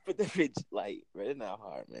just put the bitch like, bro, it's not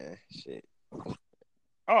hard, man. Shit.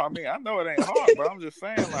 Oh, I mean, I know it ain't hard, but I'm just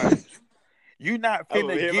saying, like, you not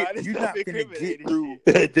finna get through.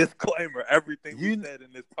 Disclaimer: everything we said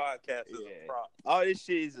in this podcast is a prop. All this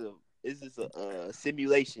shit is just a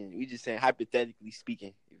simulation. We just saying hypothetically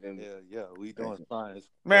speaking. You feel me? Yeah, we doing science.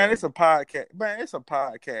 Man, it's a podcast. Man, it's a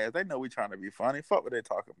podcast. They know we trying to be funny. Fuck what they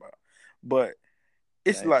talking about. But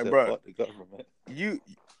it's like, bro, fuck the government.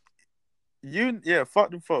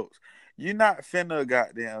 Fuck them folks. You not finna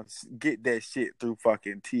goddamn get that shit through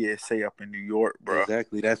fucking TSA up in New York, bro.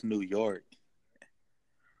 Exactly, that's New York.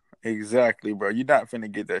 Exactly, bro. You not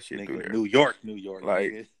finna get that shit through there. New York.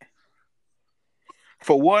 Like, nigga.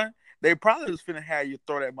 For one, they probably was finna have you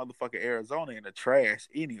throw that motherfucker Arizona in the trash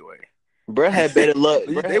anyway. Bro had better luck.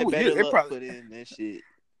 Bro They probably put in that shit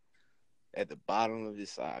at the bottom of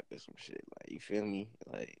his sock or some shit. Like, you feel me?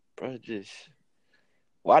 Like, bro, just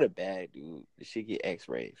why the bag, dude? The shit get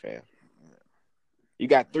X-rayed, fam. You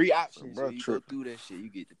got 3 options. Bro, so you go through that shit. You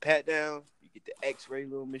get the pat down, you get the X-ray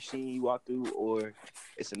little machine you walk through, or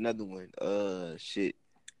it's another one. Shit.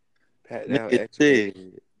 Pat down, Nigga, X-ray.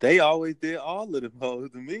 they always did all of them hoes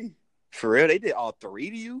to me. For real? They did all 3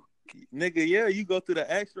 to you? Nigga, yeah, you go through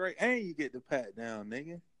the X-ray and you get the pat down,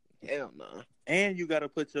 nigga. Hell no. Nah. And you gotta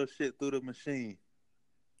put your shit through the machine.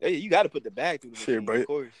 Yeah, you gotta put the bag through the machine, bro. of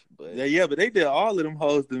course. But Yeah, but they did all of them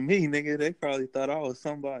hoes to me, nigga. They probably thought I was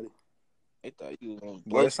somebody. they thought you was gonna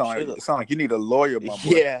blow it sound like you need a lawyer, my boy.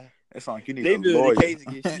 Yeah. It sound like you need they a lawyer. The case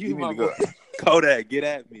against you, need my to go. boy. Kodak, get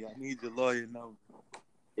at me. I need your lawyer number.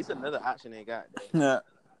 It's another option they got, though. Yeah.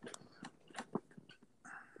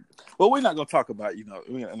 Well, we're not gonna talk about,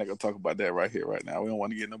 we're not gonna talk about that right here, right now. We don't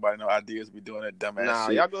want to give nobody no ideas. We doing that dumbass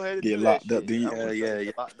shit. Y'all go ahead and get do locked that up.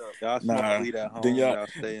 shit. Y'all smoke weed at home. Then y'all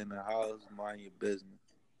stay in the house, mind your business.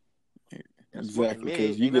 Exactly,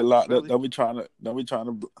 because you get locked up. Don't be trying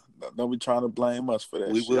to blame us for that.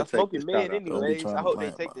 We shit. will take smoking this men shot out. anyways. I hope they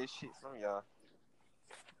take this shit from y'all.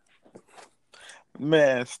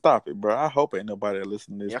 Man, stop it, bro. I hope ain't nobody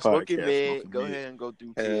listening to this podcast. Smoking med, go ahead and go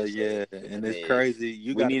through. Hell yeah, and it's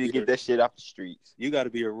crazy. We need to get that shit off the streets. You got to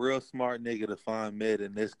be a real smart nigga to find med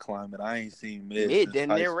in this climate. I ain't seen med. Mid, then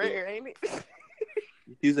they're rare, ain't it?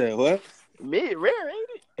 You said what? Mid rare, ain't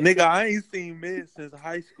it? Nigga, I ain't seen mid since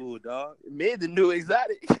high school, dog. Mid the new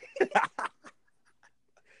exotic.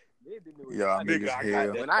 Y'all niggas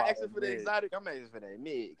hell. When I ask for the exotic, I'm asking for that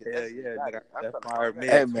mid. Hell yeah, nigga. That fire mid,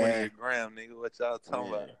 Hey, 20 man. a gram, nigga. What y'all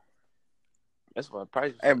talking about? That's what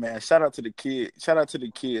price. Hey man, shout out to the kids. Shout out to the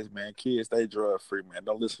kids, man. Kids, stay drug free, man.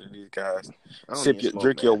 Don't listen to these guys.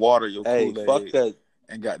 Drink your water, your Kool-Aid, fuck that.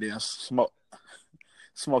 and goddamn smoke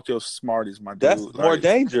your Smarties, my dude. That's more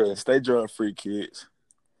dangerous. Stay drug free, kids.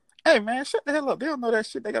 Hey man, shut the hell up. They don't know that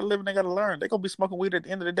shit. They gotta live and they gotta learn. They gonna be smoking weed at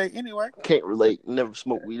the end of the day anyway. Can't relate. Never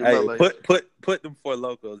smoked weed in Hey, my life. put them 4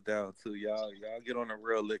 Locos down too, y'all. Y'all get on the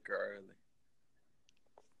real liquor early.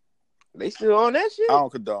 They still on that I shit?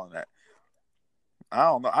 don't condone that. I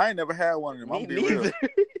don't know. I ain't never had one of them. Me I'm gonna be real. neither.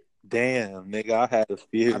 Damn, nigga, I had a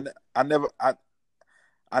few. I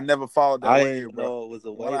never followed that I wave, didn't bro. know it was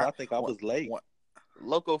a When wave. I think I was late.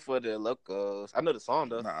 Loco for the Locos. I know the song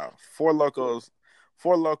though. Nah, Four Locos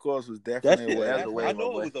was That definitely shit, a That's wave. a I wave, my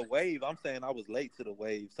know boy. it was a wave. I'm saying I was late to the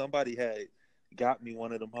wave. Somebody had got me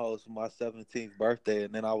one of them hoes for my 17th birthday,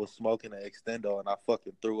 and then I was smoking an extendo, and I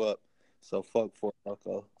fucking threw up. So fuck Four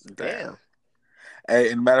Loko. Damn.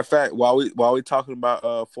 Hey, and matter of fact, while we talking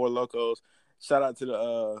about Four Locos, shout out to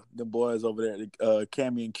the boys over there, the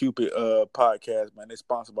Cammy and Cupid podcast, man. They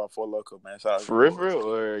sponsored by Four Loko, man. Shout out to For the real, boys.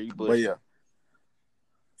 or are you But bullshit? yeah,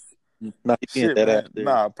 Nah, you being shit, dead man. ass serious.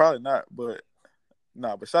 Nah, probably not. But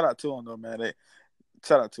shout out to them though, man.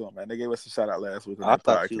 Shout out to them, man. They gave us a shout out last week on I that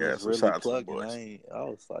thought you podcast. was So really shout out to them plugging. boys. I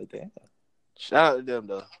was like, damn. Shout out to them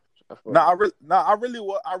though. I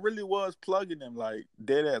really was plugging them like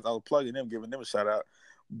dead ass. I was plugging them, giving them a shout out.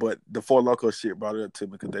 But the Four Loko shit brought it up to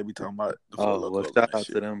me because they be talking about the Four Oh, well, Locos shout and out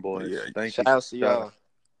shit. to them boys. Yeah, Thank Shout you. out to y'all.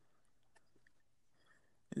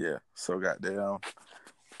 yeah. So goddamn,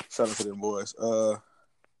 shout out to them boys.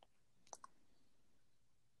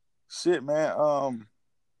 Shit, man.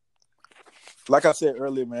 Like I said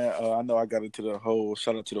earlier, man. I know I got into the whole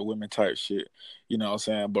shout out to the women type shit. You know what I'm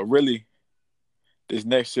saying? But really, this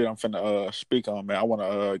next shit I'm finna speak on, man. I want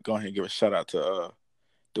to go ahead and give a shout out to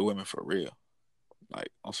the women for real, like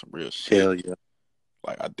on some real shit. Hell yeah.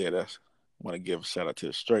 Like I did. I want to give a shout out to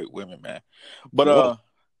the straight women, man. But Whoa.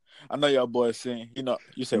 I know y'all boys saying,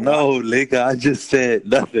 you said No, what? nigga, I just said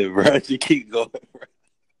nothing, bro. You keep going, bro.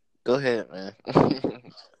 Go ahead, man.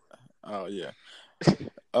 Oh yeah.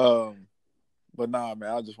 But nah, man.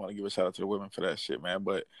 I just want to give a shout out to the women for that shit, man.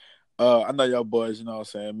 But I know y'all boys, you know what I'm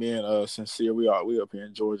saying. Me and Sincere, we up here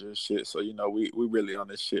in Georgia and shit. So you know we really on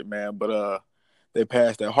this shit, man. But they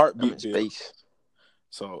passed that I'm heartbeat in bill. space.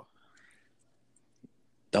 So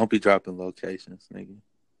Don't be dropping locations, nigga.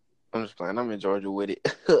 I'm just playing. I'm in Georgia with it.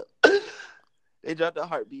 They dropped the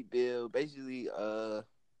heartbeat bill. Basically,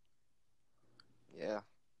 yeah.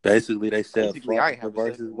 Basically, they said Basically, I fuck ain't having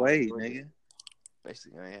sex versus no more in Wade, Georgia. nigga.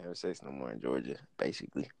 Basically, I ain't having sex no more in Georgia.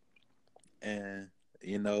 Basically, And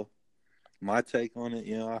you know, my take on it,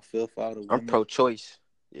 you know, I feel for all the women. I'm pro-choice.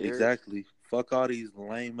 Yeah. Exactly. Fuck all these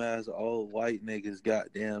lame ass old white niggas,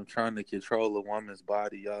 goddamn, trying to control a woman's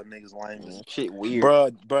body. Y'all niggas lame as Shit weird.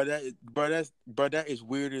 that is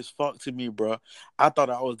weird as fuck to me, bro. I thought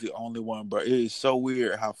I was the only one, bro. It is so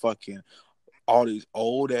weird how fucking all these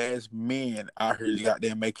old ass men out here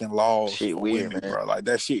goddamn making laws Shit for weird, women, man. bro. Like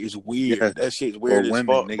that shit is weird. Yes. That shit's for weird as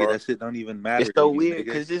women, fuck, nigga. bro. That shit don't even matter. It's so to you, weird nigga.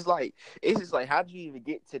 because it's just like, how did you even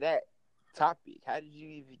get to that topic? How did you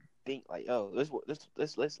even think like, oh,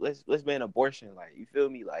 let's ban abortion? Like, you feel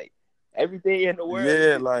me? Like everything in the world,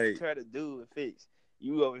 Yeah, you like try to do and fix.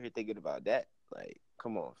 You over here thinking about that? Like,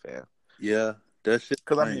 come on, fam. Yeah, that shit.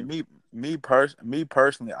 because I lame. mean, me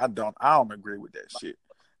personally, I don't agree with that shit.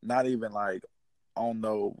 Not even like on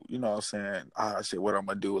no, you know what I'm saying, shit, what I'm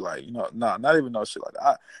gonna do, like, you know, not even no shit like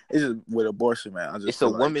that. It's just with abortion, man. I just It's feel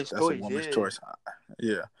a like woman's that's choice, a woman's yeah. choice.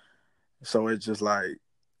 Yeah. So it's just like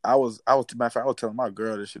I was matter of fact, I was telling my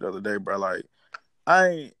girl this shit the other day, bro. Like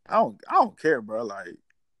I don't care, bro. Like,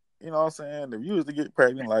 you know what I'm saying? If you was to get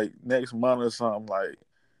pregnant like next month or something, like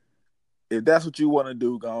if that's what you want to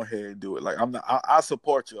do, go ahead and do it. Like I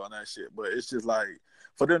support you on that shit, but it's just like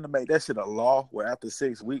for them to make that shit a law where after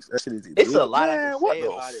 6 weeks that shit is illegal. It's a lot man, I can what say the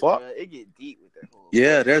about fuck? it, bro. It get deep with that whole.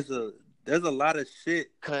 Yeah, bullshit. there's a lot of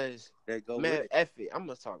shit Cause that go man, with it. F it. I'm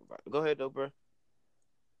gonna talk about it. Go ahead though, bro.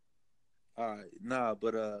 All right, nah,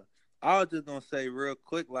 but I was just gonna say real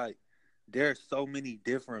quick, like there's so many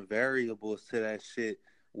different variables to that shit.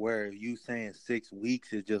 Where you saying 6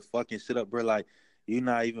 weeks is just fucking shit up, bro. Like you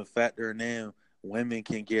not even factoring in women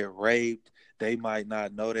can get raped. They might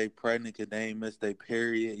not know they pregnant because they ain't missed their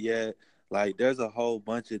period yet. Like there's a whole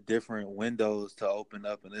bunch of different windows to open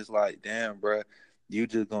up, and it's like, damn, bro, you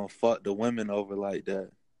just gonna fuck the women over like that.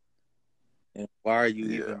 And why are you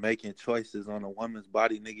even making choices on a woman's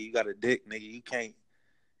body, nigga? You got a dick, nigga.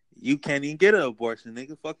 You can't even get an abortion,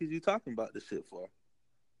 nigga. Fuck is you talking about this shit for?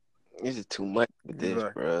 This is too much with this,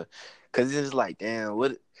 bro. Cause it's like, damn,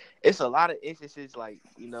 what? It's a lot of instances, like,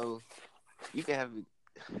 you know, you can have.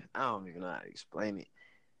 I don't even know how to explain it.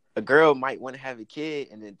 A girl might want to have a kid,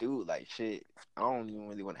 and then dude, like, shit, I don't even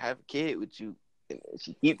really want to have a kid with you. And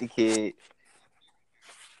she keep the kid.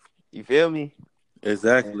 You feel me?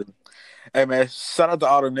 Exactly. Hey man, shout out to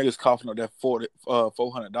all the niggas coughing up that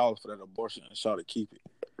 $400 for that abortion and shout to keep it.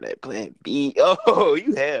 That plan B. Oh,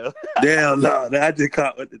 you hell. Damn, no, I just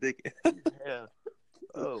caught with the dick. Yeah.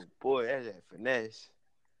 Oh boy, that's that finesse.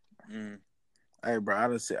 Hey, bro, I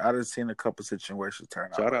done seen a couple situations turn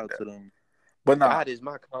out Shout like out that. to them. But nah, God is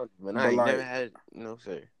my compliment. I ain't never had no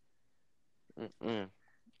sir.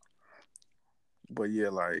 But yeah,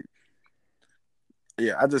 like,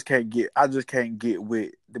 yeah, I just can't get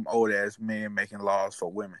with them old ass men making laws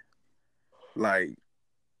for women. Like,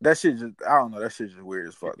 that shit just, I don't know, that shit just weird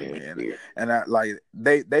as fuck to me. And I, like,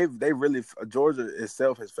 they really, Georgia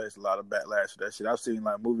itself has faced a lot of backlash for that shit. I've seen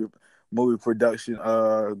like movie production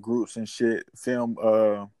groups and shit, film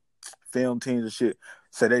teams and shit.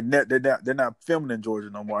 So they're not filming in Georgia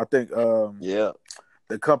no more. I think the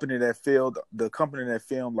company that filmed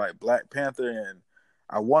like Black Panther, and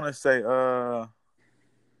I want to say I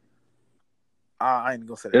ain't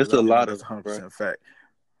gonna say that. There's a lot of that's 100% fact.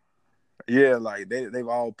 Yeah, like they've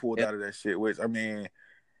all pulled out of that shit. Which I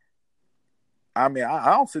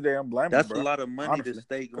don't sit there and blame them. That's bro. A lot of money Honestly, the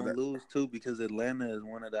state gonna lose too, because Atlanta is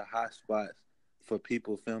one of the hot spots for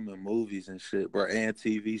people filming movies and shit, bro, and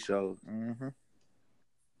TV shows. Mm-hmm.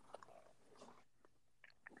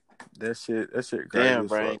 That shit crazy. Damn, as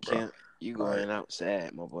Brian fuck, bro. Kemp, you going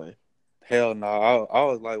outside, my boy? Hell no, I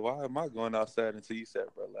was like, why am I going outside until you said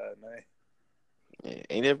bro last name? Yeah,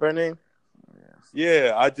 ain't it bro name?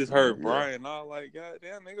 Yeah, I just heard Brian. I was like, God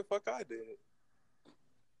damn, nigga, fuck, I did it.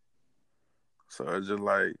 So it's just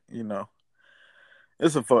like,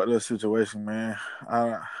 it's a fucked up situation, man.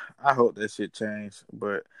 I hope that shit changed,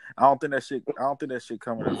 but I don't think that shit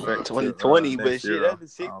coming in effect 2020, but shit, year,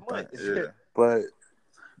 that's 6 months. But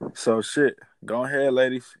so shit, go ahead,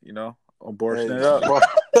 ladies. Abortion it up.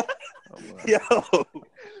 Yo.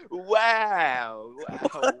 Wow.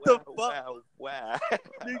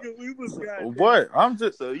 Nigga, we was goddamn. What? I'm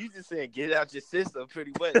just. So you just saying get it out your system,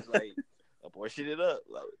 pretty much, like abortion it up,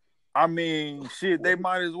 like. I mean, shit, they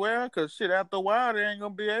might as well, because shit, after a while, they ain't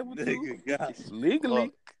gonna be able to. Nigga, legally.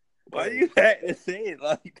 Fuck. Why you had to say it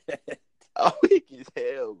like that? I'm weak as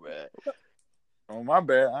hell, man. Oh, my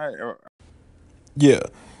bad. Yeah.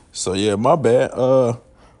 So yeah, my bad.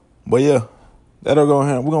 But yeah, we're gonna go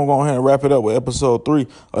ahead and wrap it up with episode 3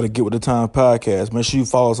 of the Get With The Time podcast. Make sure you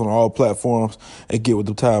follow us on all platforms and Get With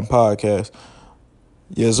The Time podcast.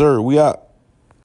 Yes, sir. We out.